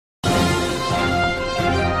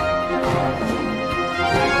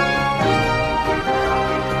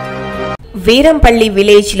Veerampalli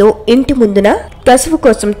village లో ఇంటి ముందున కసువు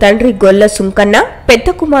కోసం తండ్రి గొల్ల సుంకన్న, పెద్ద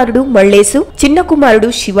కుమారుడు మల్లేసు, చిన్న కుమారుడు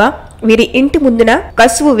శివ వీరి ఇంటి ముందున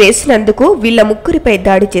కసువు వేసినందుకు వీళ్ల ముగ్గురిపై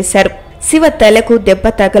దాడి చేశారు. శివ తలకు దెబ్బ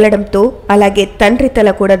తగలడంతో అలాగే తండ్రి తల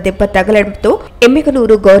కూడా దెబ్బ తగలడంతో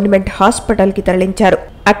ఎమ్మికనూరు గవర్నమెంట్ హాస్పిటల్ కి తరలించారు.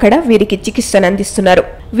 అక్కడ వీరికి చికిత్సనందిస్తున్నారు.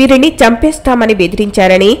 వీరిని చంపేస్తామని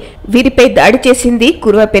బెదిరించారని, వీరిపై దాడి చేసింది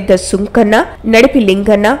కురువ పెద్ద సుంకన్న, నడిపి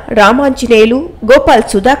లింగన్న, రామాంజనేయులు, గోపాల్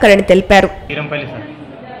సుధాకర్ అని తెలిపారు.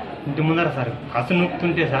 ఇంటి ముందర సార్ కసు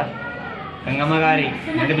నొక్కుతుంటే సార్ గంగమ్మ గారి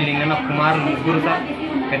నడిపి లింగన్న కుమారుడు ముగ్గురు సార్,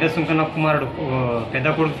 పెద్ద సుంకన్న కుమారుడు పెద్ద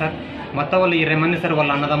కొడుకు సార్, మొత్తం వాళ్ళు 20 మంది సార్.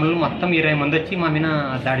 వాళ్ళ అన్నదమ్ములు మొత్తం 20 మంది వచ్చి మా మీద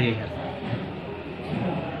దాడి చేశారు.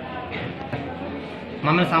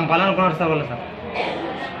 మమ్మల్ని చంపాలనుకున్నారు సార్ వాళ్ళు సార్.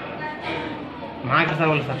 మాకు సార్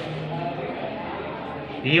వాళ్ళు సార్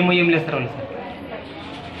ఏం లేదు సార్ వాళ్ళు సార్.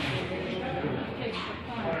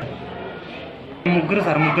 ముగ్గురు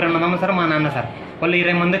సార్, ముగ్గురు అన్నదమ్మ సార్, మా నాన్న సార్. వాళ్ళు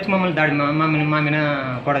 20 మంది వచ్చి మమ్మల్ని దాడి మా మీద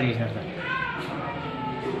కూడా చేశారు సార్.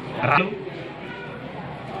 రాళ్ళు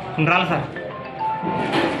సార్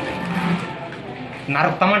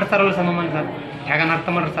నరుకుతామంటారు సార్ వాళ్ళు సార్ మమ్మల్ని సార్. తెగ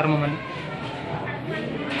నరుకుతామంటారు సార్ మమ్మల్ని.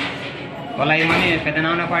 వాళ్ళు 5 మంది పెద్ద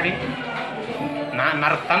నాన్న పాడి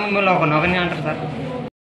నరుకుతాం మిమ్మల్ని ఒక నొగని అంటారు సార్.